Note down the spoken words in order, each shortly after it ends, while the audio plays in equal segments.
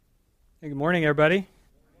Hey, good morning, everybody.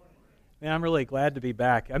 Man, I'm really glad to be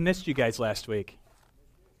back. I missed you guys last week.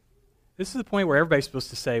 This is the point where everybody's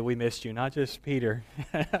supposed to say, we missed you, not just Peter.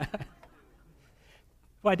 Well,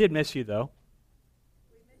 I did miss you, though.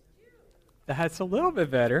 We missed you. That's a little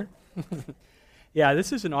bit better. Yeah,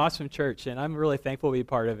 this is an awesome church, and I'm really thankful to be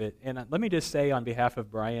part of it. And let me just say on behalf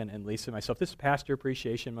of Brian and Lisa and myself, this is Pastor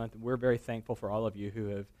Appreciation Month, and we're very thankful for all of you who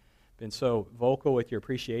have been so vocal with your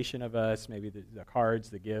appreciation of us, maybe the cards,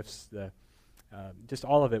 the gifts, just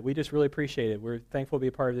all of it. We just really appreciate it. We're thankful to be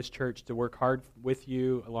a part of this church, to work hard with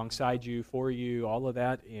you, alongside you, for you, all of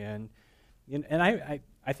that. And I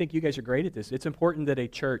think you guys are great at this. It's important that a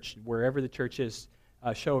church, wherever the church is,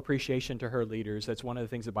 show appreciation to her leaders. That's one of the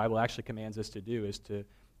things the Bible actually commands us to do, is to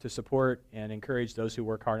support and encourage those who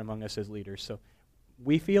work hard among us as leaders. So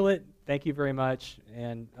we feel it. Thank you very much.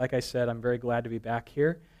 And like I said, I'm very glad to be back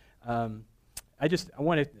here. I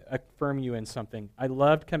want to affirm you in something. I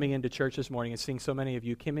loved coming into church this morning and seeing so many of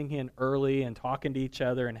you coming in early and talking to each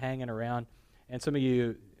other and hanging around. And some of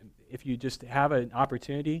you, if you just have an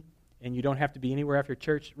opportunity and you don't have to be anywhere after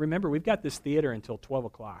church, remember, we've got this theater until 12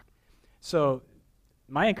 o'clock. So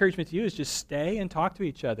my encouragement to you is just stay and talk to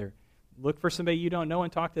each other. Look for somebody you don't know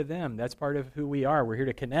and talk to them. That's part of who we are. We're here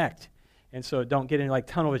to connect. And so don't get into like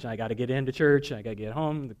tunnel vision. I got to get into church. I got to get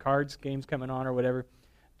home. The cards game's coming on or whatever.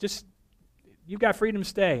 Just, you've got freedom to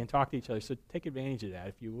stay and talk to each other. So take advantage of that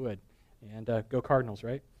if you would. And go Cardinals,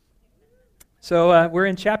 right? So we're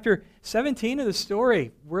in chapter 17 of the story.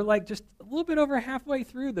 We're like just a little bit over halfway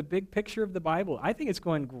through the big picture of the Bible. I think it's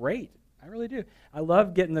going great. I really do. I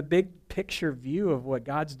love getting the big picture view of what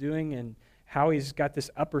God's doing and how he's got this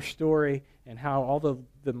upper story and how all the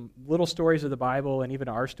little stories of the Bible and even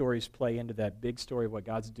our stories play into that big story of what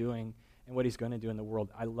God's doing and what he's going to do in the world.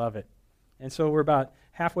 I love it. And so we're about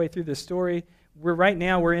halfway through the story. We're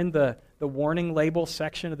in the warning label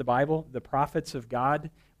section of the Bible, the prophets of God,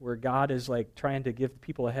 where God is like trying to give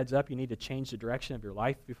people a heads up. You need to change the direction of your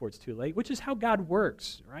life before it's too late, which is how God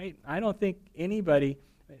works, right? I don't think anybody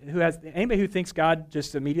who thinks God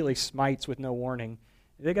just immediately smites with no warning,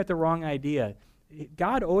 they got the wrong idea.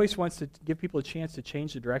 God always wants to give people a chance to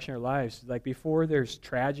change the direction of their lives, like before there's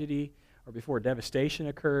tragedy or before devastation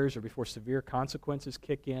occurs or before severe consequences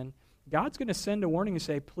kick in. God's going to send a warning and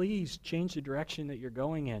say, please change the direction that you're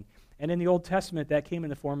going in. And in the Old Testament, that came in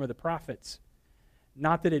the form of the prophets.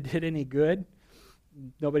 Not that it did any good.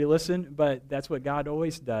 Nobody listened, but that's what God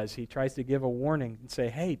always does. He tries to give a warning and say,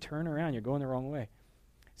 hey, turn around. You're going the wrong way.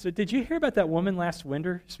 So did you hear about that woman last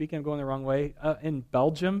winter, speaking of going the wrong way, in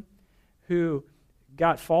Belgium, who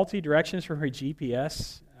got faulty directions from her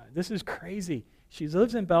GPS? This is crazy. She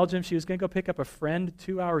lives in Belgium. She was going to go pick up a friend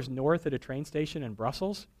 2 hours north at a train station in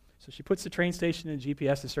Brussels. So she puts the train station in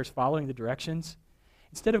GPS and starts following the directions.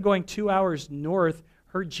 Instead of going 2 hours north,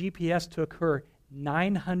 her GPS took her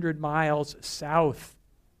 900 miles south.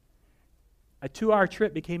 A 2-hour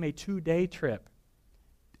trip became a 2-day trip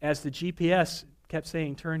as the GPS kept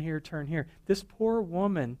saying, turn here, turn here. This poor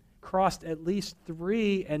woman crossed at least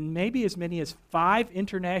 3 and maybe as many as 5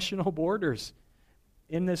 international borders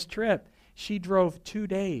in this trip. She drove 2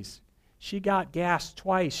 days. She got gas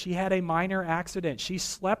twice. She had a minor accident. She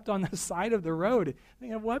slept on the side of the road. I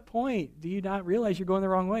think, at what point do you not realize you're going the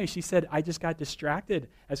wrong way? She said, I just got distracted.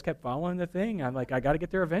 I just kept following the thing. I'm like, I got to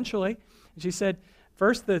get there eventually. And she said,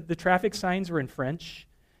 first the traffic signs were in French,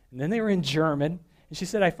 and then they were in German. And she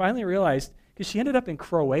said, I finally realized, because she ended up in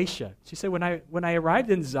Croatia. She said, when I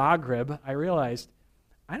arrived in Zagreb, I realized,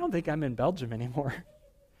 I don't think I'm in Belgium anymore.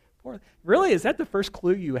 Really? Is that the first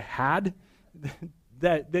clue you had?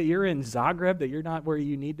 That you're in Zagreb, that you're not where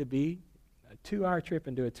you need to be? A 2-hour trip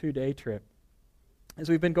into a 2-day trip. As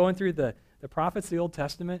we've been going through the prophets of the Old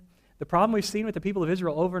Testament, the problem we've seen with the people of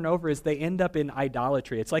Israel over and over is they end up in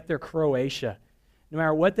idolatry. It's like they're Croatia. No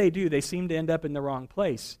matter what they do, they seem to end up in the wrong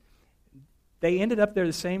place. They ended up there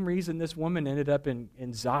the same reason this woman ended up in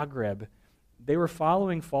Zagreb. They were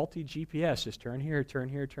following faulty GPS. Just turn here, turn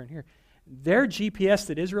here, turn here. Their GPS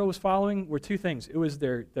that Israel was following were 2 things. It was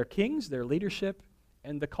their kings, their leadership,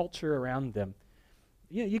 and the culture around them.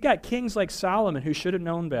 You got kings like Solomon who should have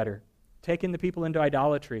known better, taking the people into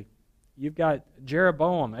idolatry. You've got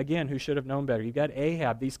Jeroboam, again, who should have known better. You've got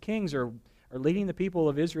Ahab. These kings are leading the people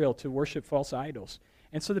of Israel to worship false idols.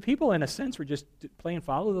 And so the people, in a sense, were just playing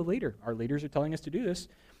follow the leader. Our leaders are telling us to do this.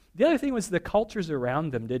 The other thing was the cultures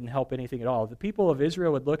around them didn't help anything at all. The people of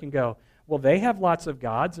Israel would look and go, well, they have lots of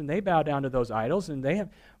gods, and they bow down to those idols, and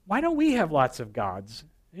why don't we have lots of gods?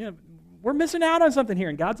 We're missing out on something here.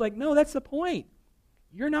 And God's like, no, that's the point.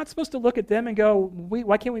 You're not supposed to look at them and go,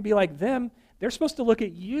 why can't we be like them? They're supposed to look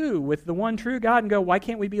at you with the one true God and go, why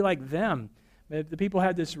can't we be like them? The people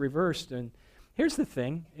had this reversed. And here's the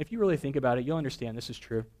thing. If you really think about it, you'll understand this is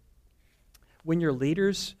true. When your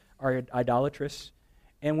leaders are idolatrous,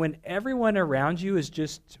 and when everyone around you is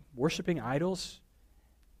just worshiping idols,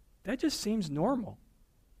 that just seems normal.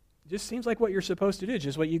 It just seems like what you're supposed to do,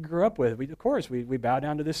 just what you grew up with. Of course, we bow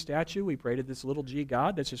down to this statue. We pray to this little g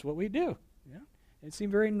god. That's just what we do. Yeah? It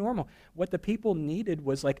seemed very normal. What the people needed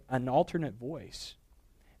was like an alternate voice.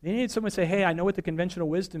 They needed someone to say, hey, I know what the conventional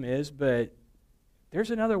wisdom is, but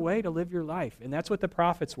there's another way to live your life. And that's what the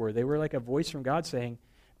prophets were. They were like a voice from God saying,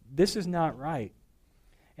 this is not right.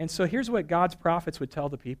 And so here's what God's prophets would tell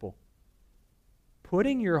the people.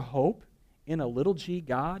 Putting your hope in a little g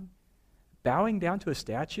god, bowing down to a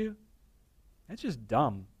statue, that's just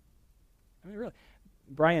dumb. I mean, really.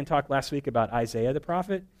 Brian talked last week about Isaiah the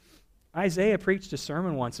prophet. Isaiah preached a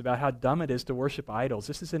sermon once about how dumb it is to worship idols.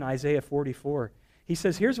 This is in Isaiah 44. He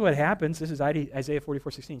says, here's what happens. This is Isaiah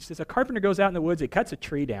 44:16. He says, a carpenter goes out in the woods, he cuts a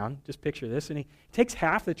tree down. Just picture this. And he takes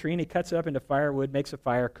half the tree and he cuts it up into firewood, makes a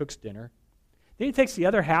fire, cooks dinner. Then he takes the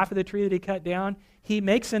other half of the tree that he cut down, he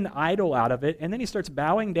makes an idol out of it, and then he starts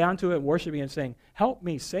bowing down to it, worshiping and saying, help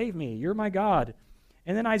me, save me, you're my God.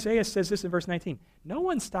 And then Isaiah says this in verse 19, no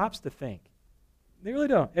one stops to think. They really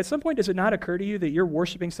don't. At some point, does it not occur to you that you're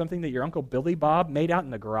worshiping something that your Uncle Billy Bob made out in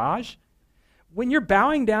the garage? When you're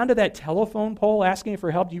bowing down to that telephone pole asking for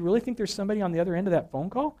help, do you really think there's somebody on the other end of that phone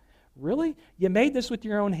call? Really? You made this with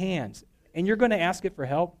your own hands, and you're going to ask it for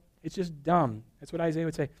help? It's just dumb. That's what Isaiah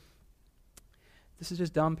would say. This is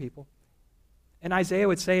just dumb, people. And Isaiah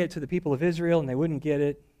would say it to the people of Israel, and they wouldn't get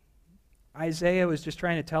it. Isaiah was just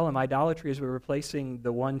trying to tell them idolatry is we're replacing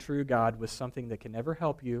the one true God with something that can never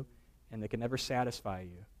help you and that can never satisfy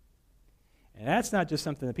you. And that's not just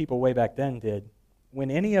something that people way back then did.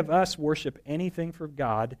 When any of us worship anything for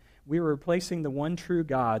God, we are replacing the one true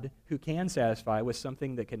God who can satisfy with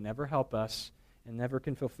something that can never help us and never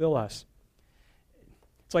can fulfill us.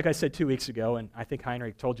 It's like I said 2 weeks ago, and I think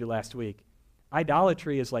Heinrich told you last week.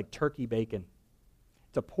 Idolatry is like turkey bacon.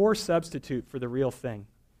 It's a poor substitute for the real thing.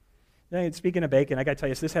 Now, speaking of bacon, I got to tell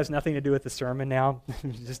you, this has nothing to do with the sermon now.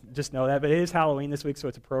 just know that. But it is Halloween this week, so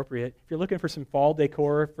it's appropriate. If you're looking for some fall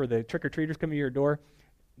decor for the trick-or-treaters coming to your door,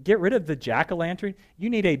 get rid of the jack-o'-lantern. You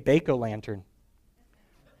need a bake-o'-lantern.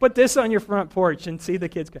 Put this on your front porch and see the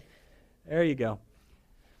kids go. There you go.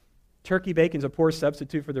 Turkey bacon's a poor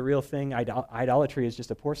substitute for the real thing. Idolatry is just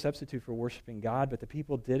a poor substitute for worshiping God, but the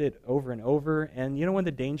people did it over and over. And you know one of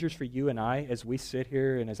the dangers for you and I as we sit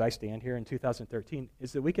here and as I stand here in 2013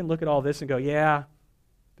 is that we can look at all this and go, yeah,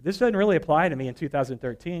 but this doesn't really apply to me in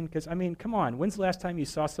 2013 because, I mean, come on, when's the last time you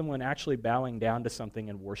saw someone actually bowing down to something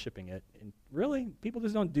and worshiping it? And really, people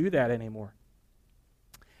just don't do that anymore.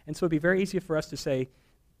 And so it'd be very easy for us to say,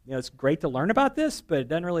 you know, it's great to learn about this, but it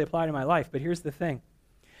doesn't really apply to my life. But here's the thing.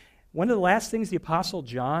 One of the last things the Apostle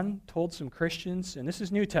John told some Christians, and this is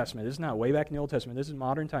New Testament, this is not way back in the Old Testament, this is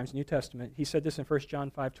modern times, New Testament. He said this in 1 John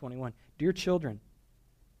 5:21, dear children,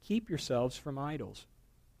 keep yourselves from idols.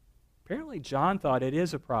 Apparently John thought it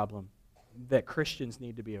is a problem that Christians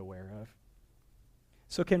need to be aware of.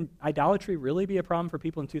 So can idolatry really be a problem for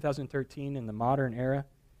people in 2013 in the modern era?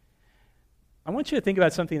 I want you to think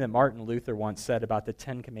about something that Martin Luther once said about the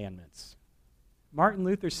Ten Commandments. Martin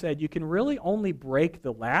Luther said, you can really only break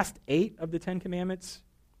the last 8 of the 10 Commandments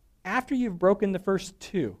after you've broken the first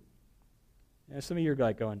 2. Now, some of you are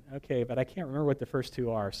like going, okay, but I can't remember what the first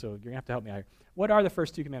 2 are, so you're going to have to help me out. What are the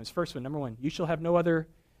first 2 commandments? First one, number 1, you shall have no other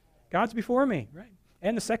gods before me, right?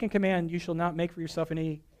 And the second command, you shall not make for yourself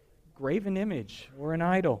any graven image or an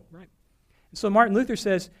idol, right? And so Martin Luther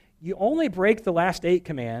says, you only break the last 8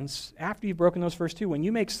 commands after you've broken those first 2. When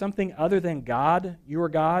you make something other than God, your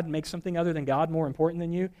God, make something other than God more important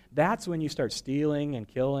than you, that's when you start stealing and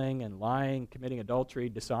killing and lying, committing adultery,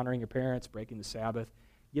 dishonoring your parents, breaking the Sabbath.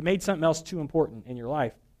 You made something else too important in your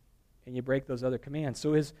life, and you break those other commands.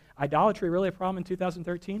 So is idolatry really a problem in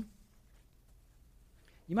 2013?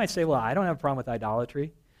 You might say, well, I don't have a problem with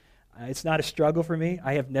idolatry. It's not a struggle for me.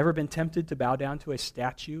 I have never been tempted to bow down to a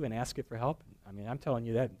statue and ask it for help. I mean, I'm telling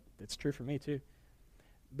you that. It's true for me, too.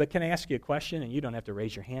 But can I ask you a question? And you don't have to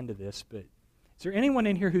raise your hand to this, but is there anyone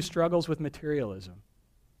in here who struggles with materialism?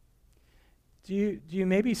 Do you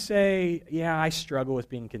maybe say, yeah, I struggle with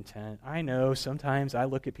being content. I know sometimes I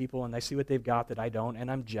look at people and I see what they've got that I don't,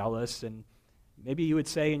 and I'm jealous. And maybe you would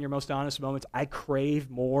say in your most honest moments, I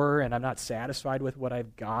crave more and I'm not satisfied with what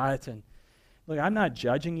I've got. And look, I'm not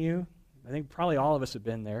judging you. I think probably all of us have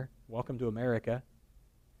been there. Welcome to America.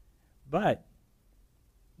 But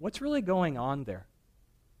what's really going on there?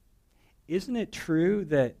 Isn't it true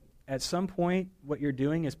that at some point what you're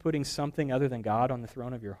doing is putting something other than God on the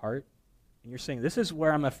throne of your heart? And you're saying, this is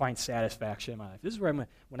where I'm going to find satisfaction in my life. This is where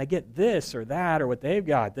when I get this or that or what they've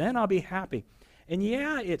got, then I'll be happy. And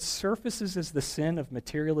yeah, it surfaces as the sin of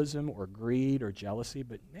materialism or greed or jealousy,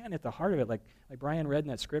 but man, at the heart of it, like Brian read in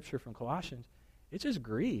that scripture from Colossians, it's just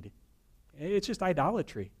greed. It's just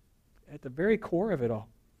idolatry at the very core of it all.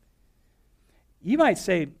 You might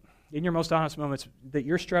say, in your most honest moments, that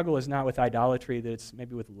your struggle is not with idolatry, that it's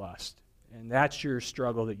maybe with lust. And that's your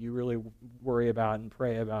struggle that you really worry about and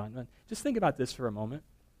pray about. And just think about this for a moment.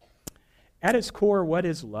 At its core, what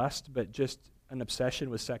is lust but just an obsession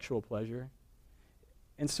with sexual pleasure?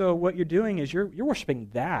 And so what you're doing is you're worshiping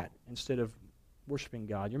that instead of worshiping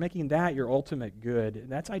God. You're making that your ultimate good. And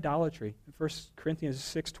that's idolatry. 1 Corinthians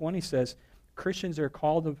 6:20 says, Christians are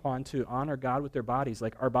called upon to honor God with their bodies.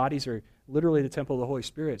 Like our bodies are literally the temple of the Holy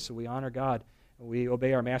Spirit, so we honor God. We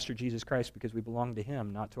obey our Master Jesus Christ because we belong to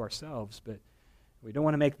Him, not to ourselves. But we don't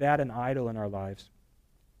want to make that an idol in our lives.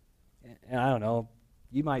 And I don't know,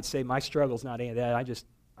 you might say my struggle's not any of that.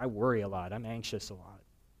 I worry a lot. I'm anxious a lot.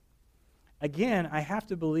 Again, I have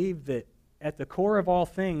to believe that at the core of all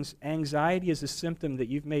things, anxiety is a symptom that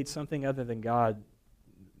you've made something other than God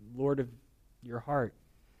Lord of your heart.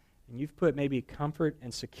 And you've put maybe comfort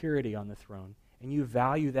and security on the throne. And you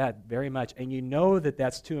value that very much. And you know that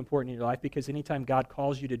that's too important in your life because anytime God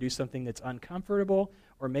calls you to do something that's uncomfortable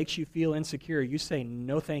or makes you feel insecure, you say,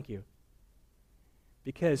 no, thank you.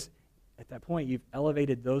 Because at that point, you've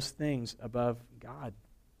elevated those things above God.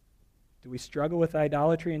 Do we struggle with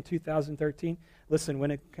idolatry in 2013? Listen,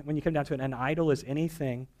 when you come down to it, an idol is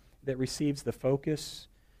anything that receives the focus,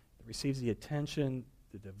 that receives the attention,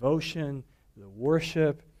 the devotion, the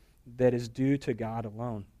worship that is due to God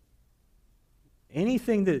alone.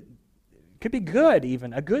 Anything that could be good,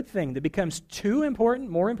 even a good thing that becomes too important,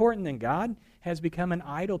 more important than God, has become an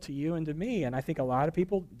idol to you and to me. And I think a lot of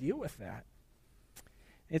people deal with that.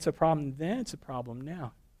 It's a problem then, it's a problem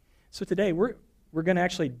now. So today we're going to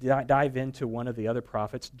actually dive into one of the other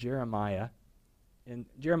prophets, Jeremiah. And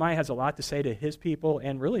Jeremiah has a lot to say to his people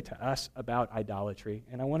and really to us about idolatry.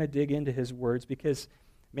 And I want to dig into his words because,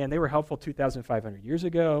 man, they were helpful 2,500 years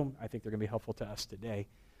ago. I think they're going to be helpful to us today.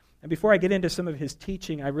 And before I get into some of his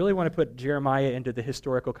teaching, I really want to put Jeremiah into the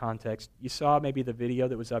historical context. You saw maybe the video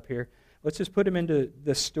that was up here. Let's just put him into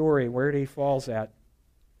the story, where he falls at.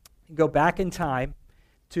 Go back in time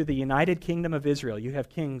to the United Kingdom of Israel. You have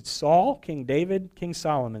King Saul, King David, King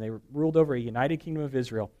Solomon. They ruled over a united kingdom of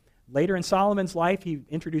Israel. Later in Solomon's life, he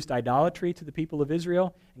introduced idolatry to the people of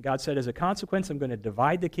Israel, and God said, as a consequence, I'm going to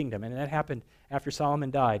divide the kingdom. And that happened after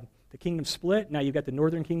Solomon died. The kingdom split. Now you've got the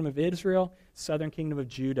northern kingdom of Israel, southern kingdom of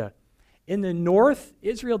Judah. In the north,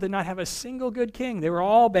 Israel did not have a single good king. They were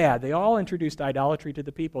all bad. They all introduced idolatry to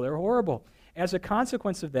the people. They were horrible. As a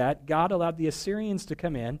consequence of that, God allowed the Assyrians to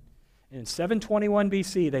come in. In 721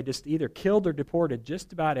 BC, they just either killed or deported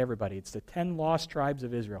just about everybody. It's the 10 lost tribes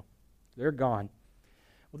of Israel. They're gone.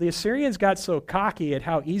 Well, the Assyrians got so cocky at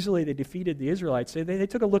how easily they defeated the Israelites, they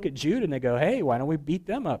took a look at Judah and they go, hey, why don't we beat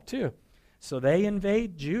them up too? So they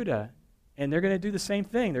invade Judah, and they're going to do the same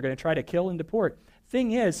thing. They're going to try to kill and deport.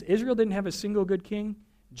 Thing is, Israel didn't have a single good king.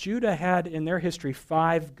 Judah had, in their history,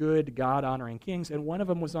 5 good, God-honoring kings, and one of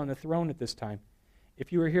them was on the throne at this time.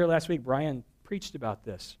 If you were here last week, Brian preached about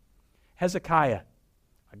this. Hezekiah,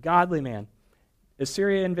 a godly man.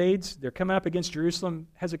 Assyria invades. They're coming up against Jerusalem.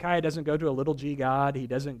 Hezekiah doesn't go to a little g god. He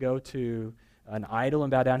doesn't go to an idol and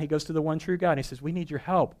bow down. He goes to the one true God, and he says, we need your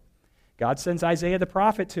help. God sends Isaiah the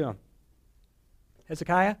prophet to him.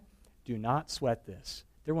 Hezekiah, do not sweat this.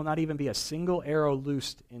 There will not even be a single arrow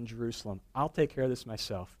loosed in Jerusalem. I'll take care of this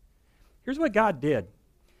myself. Here's what God did.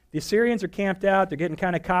 The Assyrians are camped out. They're getting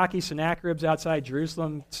kind of cocky. Sennacherib's outside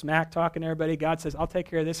Jerusalem, smack talking to everybody. God says, I'll take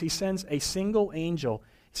care of this. He sends a single angel.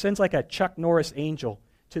 He sends like a Chuck Norris angel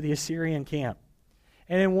to the Assyrian camp.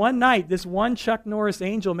 And in one night, this one Chuck Norris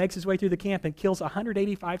angel makes his way through the camp and kills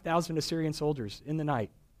 185,000 Assyrian soldiers in the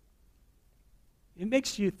night. It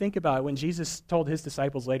makes you think about it when Jesus told his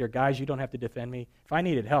disciples later, guys, you don't have to defend me. If I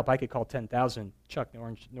needed help, I could call 10,000 Chuck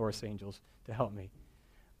Norris angels to help me.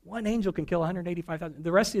 One angel can kill 185,000.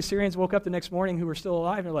 The rest of the Assyrians woke up the next morning who were still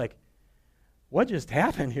alive and they're like, what just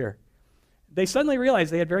happened here? They suddenly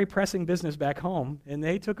realized they had very pressing business back home, and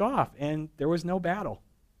they took off, and there was no battle.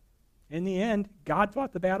 In the end, God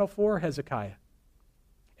fought the battle for Hezekiah.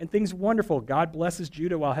 And things wonderful. God blesses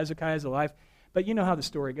Judah while Hezekiah is alive. But you know how the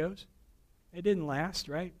story goes. It didn't last,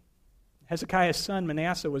 right? Hezekiah's son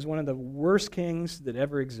Manasseh was one of the worst kings that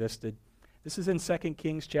ever existed. This is in 2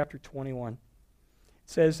 Kings chapter 21. It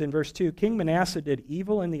says in verse 2, King Manasseh did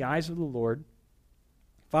evil in the eyes of the Lord,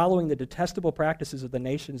 following the detestable practices of the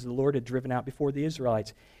nations the Lord had driven out before the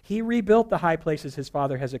Israelites. He rebuilt the high places his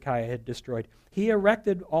father Hezekiah had destroyed. He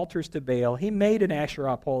erected altars to Baal. He made an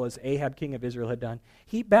Asherah pole as Ahab, king of Israel, had done.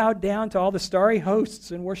 He bowed down to all the starry hosts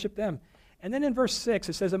and worshipped them. And then in verse 6,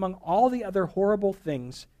 it says, among all the other horrible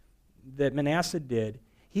things that Manasseh did,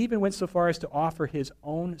 he even went so far as to offer his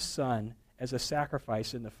own son as a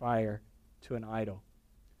sacrifice in the fire to an idol.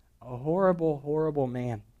 A horrible, horrible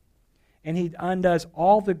man. And he undoes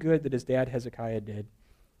all the good that his dad Hezekiah did.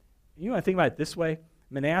 You want to think about it this way?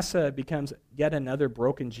 Manasseh becomes yet another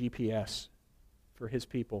broken GPS for his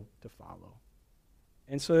people to follow.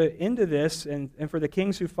 And so into this, and for the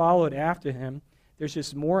kings who followed after him, there's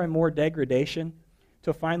just more and more degradation,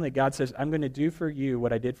 till finally God says, I'm going to do for you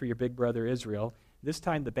what I did for your big brother Israel. This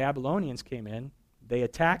time the Babylonians came in. They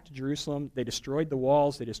attacked Jerusalem. They destroyed the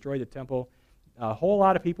walls. They destroyed the temple. A whole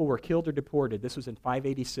lot of people were killed or deported. This was in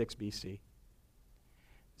 586 BC.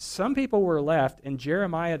 Some people were left, and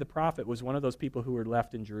Jeremiah the prophet was one of those people who were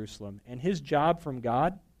left in Jerusalem. And his job from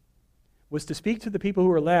God was to speak to the people who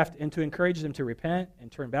were left and to encourage them to repent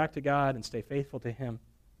and turn back to God and stay faithful to him.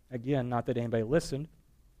 Again, not that anybody listened.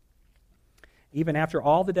 Even after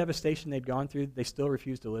all the devastation they'd gone through, they still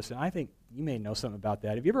refused to listen. I think you may know something about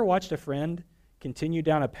that. Have you ever watched a friend continue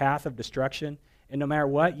down a path of destruction, and no matter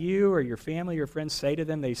what you or your family or friends say to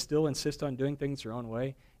them, they still insist on doing things their own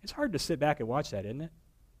way? It's hard to sit back and watch that, isn't it?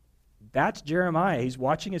 That's Jeremiah. He's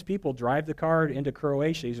watching his people drive the car into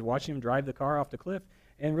Croatia. He's watching them drive the car off the cliff.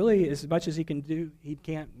 And really, as much as he can do, he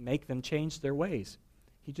can't make them change their ways.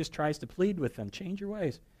 He just tries to plead with them, change your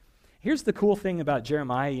ways. Here's the cool thing about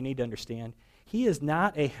Jeremiah you need to understand. He is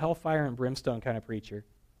not a hellfire and brimstone kind of preacher.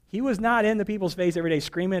 He was not in the people's face every day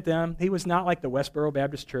screaming at them. He was not like the Westboro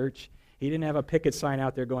Baptist Church. He didn't have a picket sign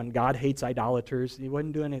out there going, God hates idolaters. He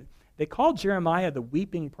wasn't doing it. They called Jeremiah the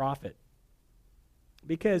weeping prophet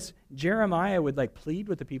because Jeremiah would plead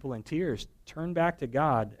with the people in tears, turn back to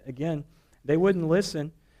God. Again, they wouldn't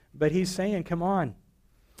listen, but he's saying, come on.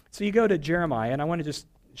 So you go to Jeremiah, and I want to just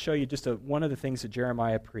show you just one of the things that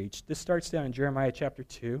Jeremiah preached. This starts down in Jeremiah chapter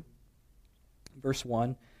 2, verse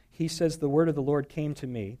 1. He says, the word of the Lord came to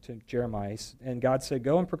me, to Jeremiah, and God said,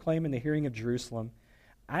 go and proclaim in the hearing of Jerusalem,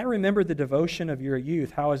 I remember the devotion of your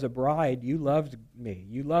youth, how as a bride you loved me,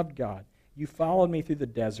 you loved God, you followed me through the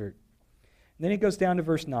desert. And then he goes down to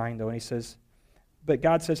verse 9, though, and he says, but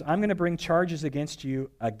God says, I'm going to bring charges against you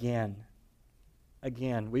again.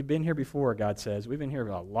 Again. We've been here before, God says. We've been here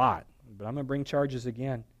a lot, but I'm going to bring charges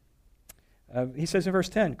again. He says in verse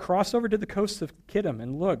 10, cross over to the coast of Kittim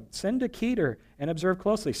and look, send to Kedar and observe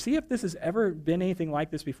closely. See if this has ever been anything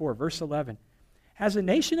like this before. Verse 11, has a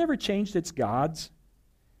nation ever changed its gods?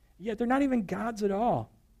 Yet they're not even gods at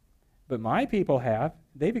all. But my people have.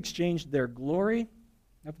 They've exchanged their glory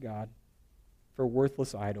of God for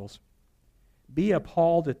worthless idols. Be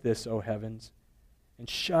appalled at this, O heavens, and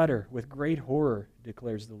shudder with great horror,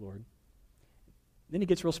 declares the Lord. Then he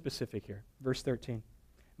gets real specific here. Verse 13.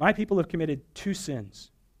 My people have committed two sins.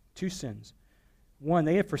 Two sins. One,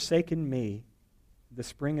 they have forsaken me, the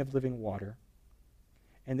spring of living water,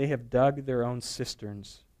 and they have dug their own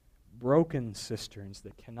cisterns, broken cisterns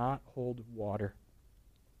that cannot hold water.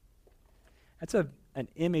 That's an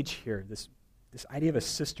image here, this idea of a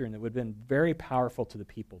cistern that would have been very powerful to the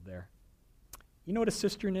people there. You know what a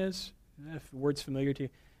cistern is? If the word's familiar to you.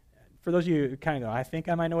 For those of you who kind of go, I think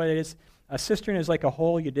I might know what it is. A cistern is like a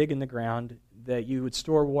hole you dig in the ground that you would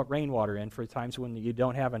store rainwater in for times when you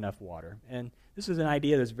don't have enough water. And this is an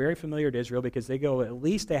idea that's very familiar to Israel because they go at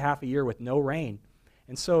least a half a year with no rain.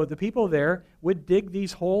 And so the people there would dig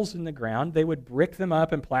these holes in the ground. They would brick them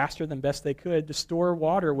up and plaster them best they could to store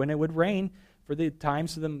water when it would rain for the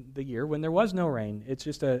times of the year when there was no rain. It's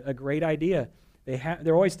just a great idea.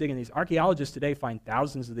 They're always digging these. Archaeologists today find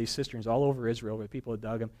thousands of these cisterns all over Israel where people have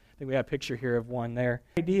dug them. I think we have a picture here of one there.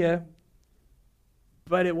 Idea,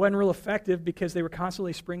 but it wasn't real effective because they were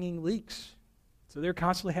constantly springing leaks. So they're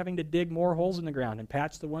constantly having to dig more holes in the ground and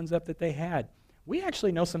patch the ones up that they had. We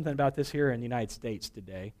actually know something about this here in the United States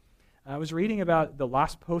today. I was reading about the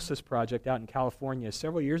Las Posas project out in California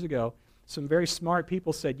several years ago. Some very smart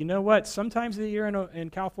people said, you know what, sometimes of the year in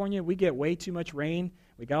California we get way too much rain.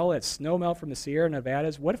 We got all that snow melt from the Sierra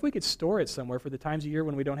Nevadas. What if we could store it somewhere for the times of year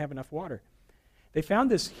when we don't have enough water? They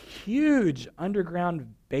found this huge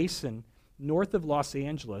underground basin north of Los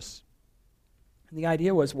Angeles. And the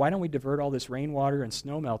idea was, why don't we divert all this rainwater and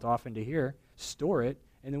snow melt off into here, store it,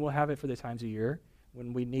 and then we'll have it for the times of year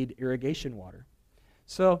when we need irrigation water.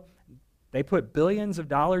 So they put billions of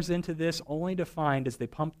dollars into this only to find, as they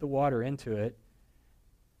pumped the water into it,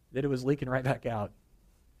 that it was leaking right back out.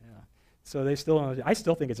 Yeah. So I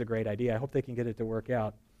still think it's a great idea. I hope they can get it to work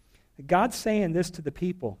out. God's saying this to the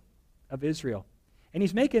people of Israel. And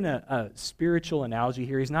he's making a spiritual analogy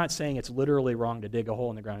here. He's not saying it's literally wrong to dig a hole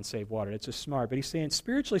in the ground and save water. It's just smart. But he's saying,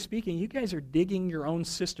 spiritually speaking, you guys are digging your own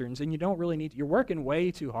cisterns, and you don't really need to. You're working way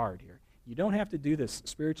too hard here. You don't have to do this,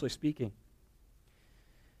 spiritually speaking.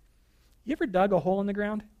 You ever dug a hole in the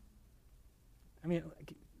ground? I mean,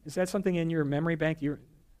 is that something in your memory bank?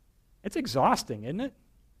 It's exhausting, isn't it?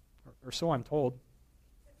 Or so I'm told.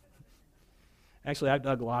 Actually, I've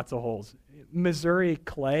dug lots of holes. Missouri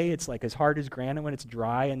clay, it's like as hard as granite when it's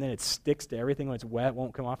dry, and then it sticks to everything when it's wet,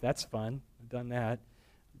 won't come off. That's fun. I've done that.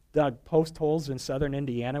 Dug post holes in southern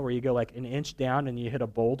Indiana where you go like an inch down and you hit a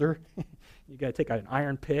boulder. You got to take an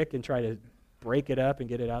iron pick and try to break it up and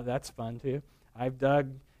get it out. That's fun, too. I've dug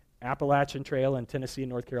Appalachian Trail in Tennessee and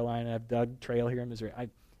North Carolina. I've dug trail here in Missouri.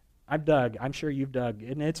 I've dug. I'm sure you've dug.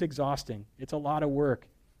 And it's exhausting. It's a lot of work.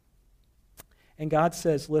 And God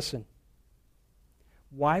says, listen,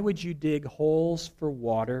 why would you dig holes for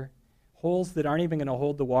water, holes that aren't even going to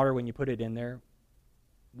hold the water when you put it in there,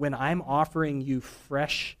 when I'm offering you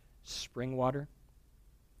fresh spring water?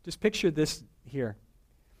 Just picture this here.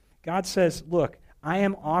 God says, look, I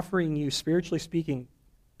am offering you, spiritually speaking,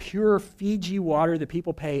 pure Fiji water that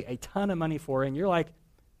people pay a ton of money for, and you're like,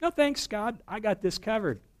 no thanks, God, I got this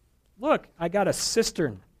covered. Look, I got a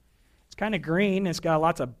cistern. It's kind of green, it's got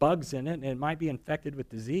lots of bugs in it, and it might be infected with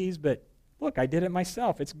disease, but look, I did it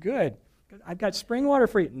myself. It's good. I've got spring water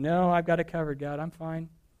for you. No, I've got it covered, God. I'm fine.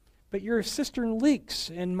 But your cistern leaks,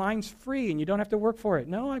 and mine's free, and you don't have to work for it.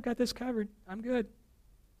 No, I've got this covered. I'm good.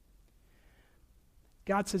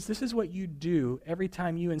 God says this is what you do every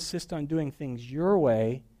time you insist on doing things your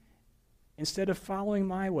way instead of following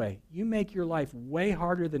my way. You make your life way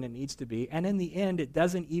harder than it needs to be, and in the end, it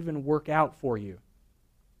doesn't even work out for you.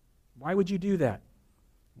 Why would you do that?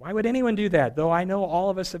 Why would anyone do that? Though I know all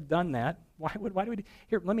of us have done that. Why do we?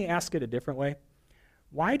 Here, let me ask it a different way.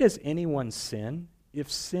 Why does anyone sin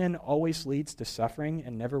if sin always leads to suffering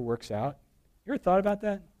and never works out? You ever thought about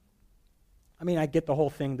that? I mean, I get the whole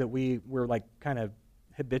thing that we're like kind of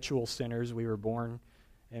habitual sinners. We were born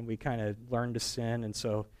and we kind of learned to sin, and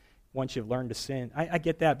so once you've learned to sin, I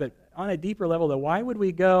get that, but on a deeper level, though, why would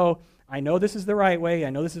we go, I know this is the right way, I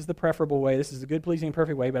know this is the preferable way, this is the good, pleasing,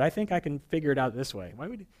 perfect way, but I think I can figure it out this way.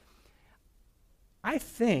 I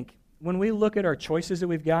think when we look at our choices that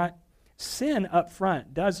we've got, sin up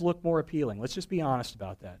front does look more appealing. Let's just be honest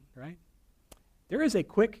about that, right? There is a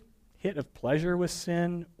quick hit of pleasure with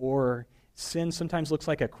sin, or sin sometimes looks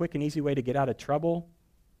like a quick and easy way to get out of trouble.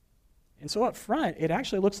 And so up front, it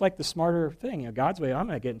actually looks like the smarter thing. God's way, I'm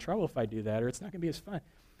going to get in trouble if I do that, or it's not going to be as fun.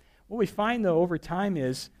 What we find, though, over time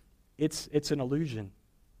is it's an illusion.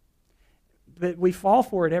 But we fall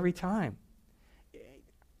for it every time.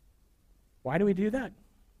 Why do we do that?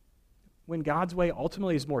 When God's way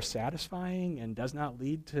ultimately is more satisfying and does not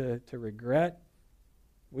lead to regret,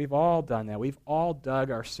 we've all done that. We've all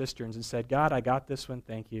dug our cisterns and said, God, I got this one,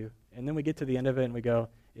 thank you. And then we get to the end of it and we go,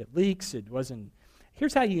 it leaks, it wasn't.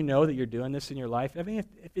 Here's how you know that you're doing this in your life. I mean,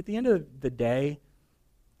 if at the end of the day,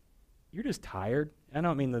 you're just tired. I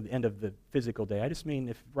don't mean the end of the physical day. I just mean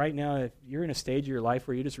if right now, if you're in a stage of your life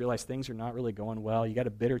where you just realize things are not really going well, you got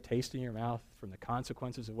a bitter taste in your mouth from the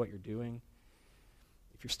consequences of what you're doing.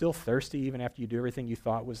 If you're still thirsty even after you do everything you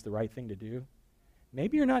thought was the right thing to do,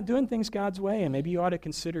 maybe you're not doing things God's way, and maybe you ought to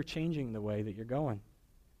consider changing the way that you're going.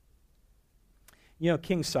 You know,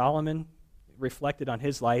 King Solomon reflected on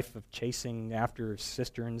his life of chasing after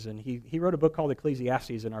cisterns, and he wrote a book called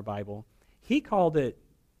Ecclesiastes in our Bible. He called it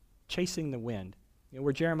chasing the wind. You know,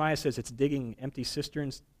 where Jeremiah says it's digging empty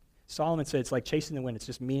cisterns, Solomon said it's like chasing the wind. It's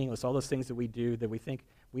just meaningless. All those things that we do that we think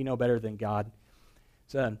we know better than God.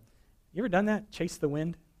 So, you ever done that? Chase the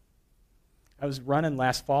wind? I was running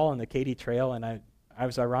last fall on the Katy Trail, and I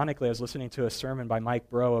was listening to a sermon by Mike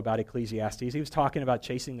Breaux about Ecclesiastes. He was talking about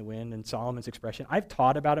chasing the wind and Solomon's expression. I've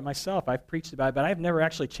taught about it myself. I've preached about it, but I've never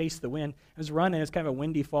actually chased the wind. I was running. It's kind of a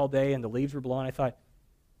windy fall day, and the leaves were blowing. I thought,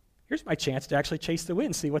 here's my chance to actually chase the wind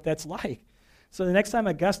and see what that's like. So the next time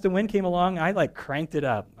a gust of wind came along, I cranked it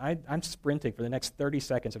up. I'm sprinting for the next 30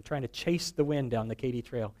 seconds of trying to chase the wind down the Katy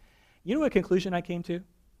Trail. You know what conclusion I came to?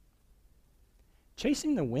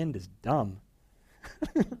 Chasing the wind is dumb.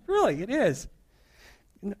 Really, it is.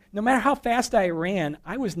 No matter how fast I ran,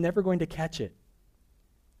 I was never going to catch it.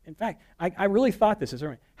 In fact, I really thought this as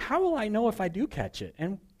how will I know if I do catch it?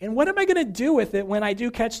 And what am I going to do with it when I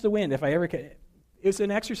do catch the wind, if I ever catch it? It's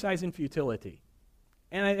an exercise in futility.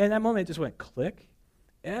 And in that moment, it just went click.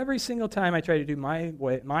 Every single time I try to do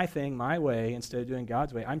my thing, my way, instead of doing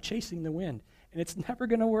God's way, I'm chasing the wind. And it's never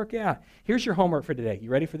going to work out. Here's your homework for today. You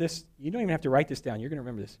ready for this? You don't even have to write this down. You're going to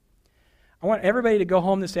remember this. I want everybody to go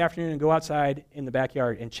home this afternoon and go outside in the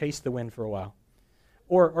backyard and chase the wind for a while.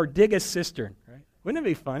 Or dig a cistern, right? Wouldn't it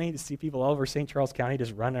be funny to see people all over St. Charles County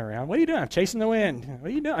just running around? What are you doing? I'm chasing the wind.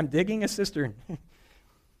 What are you doing? I'm digging a cistern.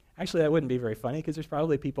 Actually, that wouldn't be very funny because there's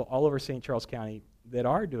probably people all over St. Charles County that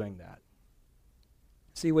are doing that.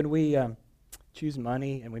 See, when we choose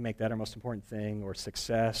money and we make that our most important thing, or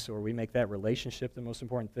success, or we make that relationship the most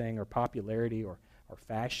important thing, or popularity, or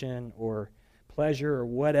fashion, or pleasure, or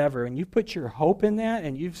whatever, and you put your hope in that,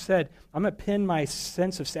 and you've said, I'm going to pin my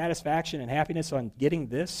sense of satisfaction and happiness on getting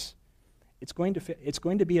this, it's going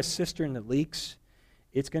to be a cistern that leaks.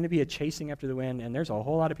 It's going to be a chasing after the wind, and there's a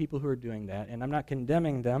whole lot of people who are doing that, and I'm not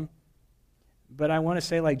condemning them, but I want to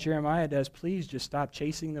say, like Jeremiah does, please just stop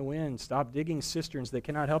chasing the wind. Stop digging cisterns that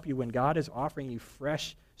cannot help you when God is offering you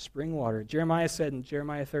fresh spring water. Jeremiah said in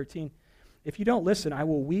Jeremiah 13, if you don't listen, I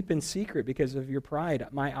will weep in secret because of your pride.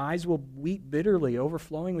 My eyes will weep bitterly,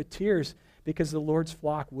 overflowing with tears, because the Lord's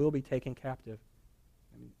flock will be taken captive.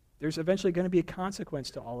 There's eventually going to be a consequence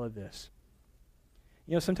to all of this.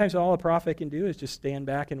 You know, sometimes all a prophet can do is just stand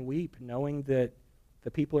back and weep, knowing that the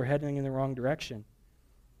people are heading in the wrong direction.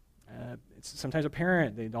 Sometimes a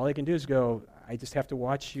parent, all they can do is go, I just have to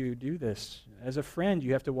watch you do this. As a friend,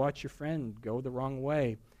 you have to watch your friend go the wrong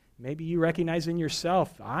way. Maybe you recognize in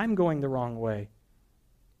yourself, I'm going the wrong way.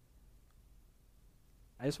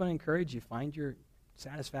 I just want to encourage you, find your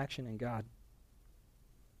satisfaction in God.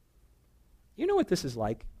 You know what this is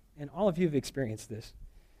like? And all of you have experienced this.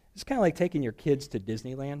 It's kind of like taking your kids to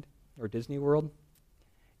Disneyland or Disney World.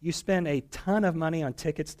 You spend a ton of money on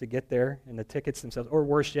tickets to get there, and the tickets themselves, or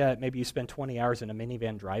worse yet, maybe you spend 20 hours in a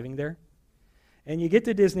minivan driving there. And you get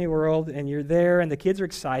to Disney World, and you're there, and the kids are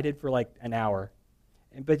excited for like an hour.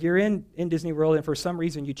 But you're in Disney World, and for some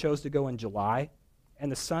reason you chose to go in July,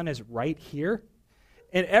 and the sun is right here.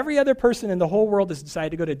 And every other person in the whole world has decided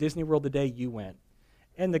to go to Disney World the day you went.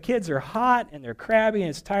 And the kids are hot, and they're crabby, and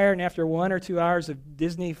it's tired, and after 1 or 2 hours of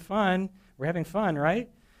Disney fun, we're having fun, right?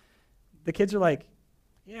 The kids are like,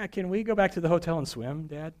 yeah, can we go back to the hotel and swim,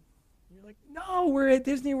 Dad? And you're like, no, we're at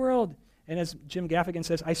Disney World. And as Jim Gaffigan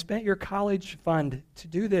says, I spent your college fund to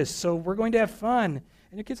do this, so we're going to have fun.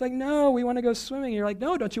 And your kid's like, no, we want to go swimming. And you're like,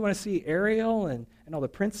 no, don't you want to see Ariel and all the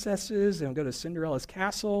princesses and go to Cinderella's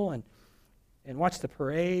castle and watch the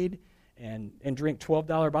parade and drink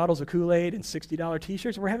 $12 bottles of Kool-Aid and $60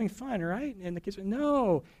 T-shirts? We're having fun, right? And the kids are,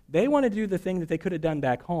 no, they want to do the thing that they could have done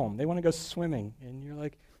back home. They want to go swimming. And you're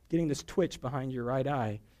like, getting this twitch behind your right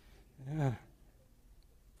eye.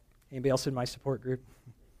 Anybody else in my support group?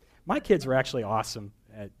 My kids were actually awesome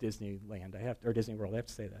at Disneyland, or Disney World, I have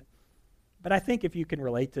to say that. But I think if you can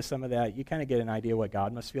relate to some of that, you kind of get an idea what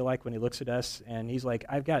God must feel like when he looks at us, and he's like,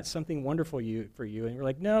 I've got something wonderful for you. And we're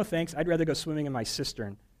like, no, thanks, I'd rather go swimming in my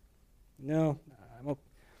cistern. No, I'm okay.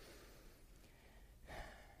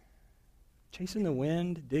 Chasing the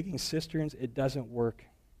wind, digging cisterns, it doesn't work.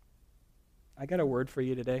 I got a word for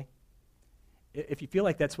you today. If you feel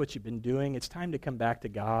like that's what you've been doing, it's time to come back to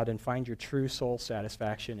God and find your true soul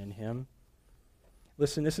satisfaction in him.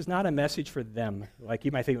 Listen, this is not a message for them. Like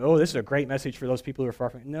you might think, oh, this is a great message for those people who are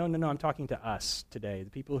far from. No, I'm talking to us today.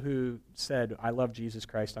 The people who said, I love Jesus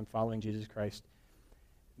Christ, I'm following Jesus Christ.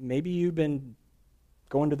 Maybe you've been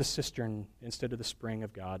going to the cistern instead of the spring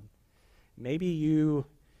of God. Maybe you're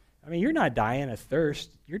not dying of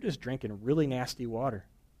thirst. You're just drinking really nasty water.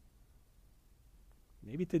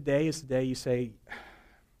 Maybe today is the day you say,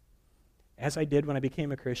 as I did when I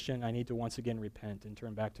became a Christian, I need to once again repent and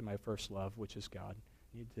turn back to my first love, which is God.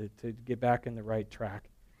 I need to get back in the right track.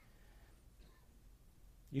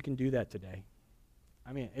 You can do that today.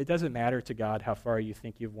 It doesn't matter to God how far you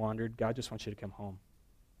think you've wandered. God just wants you to come home.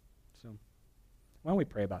 So why don't we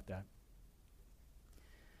pray about that?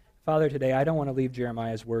 Father, today I don't want to leave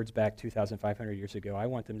Jeremiah's words back 2,500 years ago. I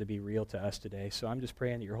want them to be real to us today. So I'm just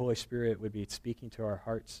praying that your Holy Spirit would be speaking to our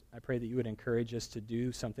hearts. I pray that you would encourage us to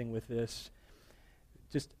do something with this.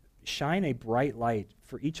 Just shine a bright light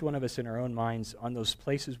for each one of us in our own minds on those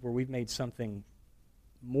places where we've made something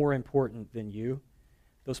more important than you.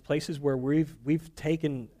 Those places where we've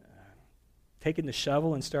taken the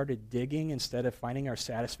shovel and started digging instead of finding our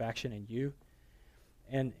satisfaction in you.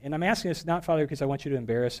 And I'm asking this not, Father, because I want you to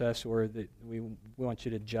embarrass us or that we want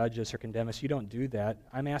you to judge us or condemn us. You don't do that.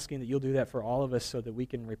 I'm asking that you'll do that for all of us so that we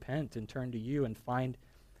can repent and turn to you and find,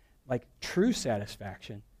 true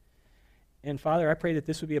satisfaction. And, Father, I pray that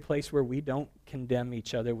this would be a place where we don't condemn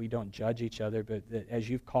each other, we don't judge each other, but that as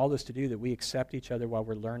you've called us to do, that we accept each other while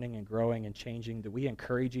we're learning and growing and changing, that we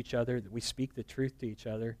encourage each other, that we speak the truth to each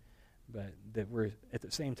other, but that we're at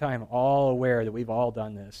the same time all aware that we've all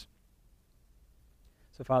done this.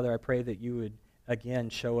 So, Father, I pray that you would, again,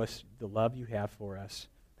 show us the love you have for us.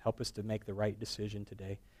 Help us to make the right decision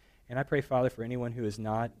today. And I pray, Father, for anyone who is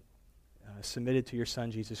not submitted to your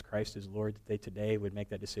Son, Jesus Christ, as Lord, that they today would make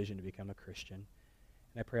that decision to become a Christian.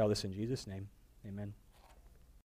 And I pray all this in Jesus' name. Amen.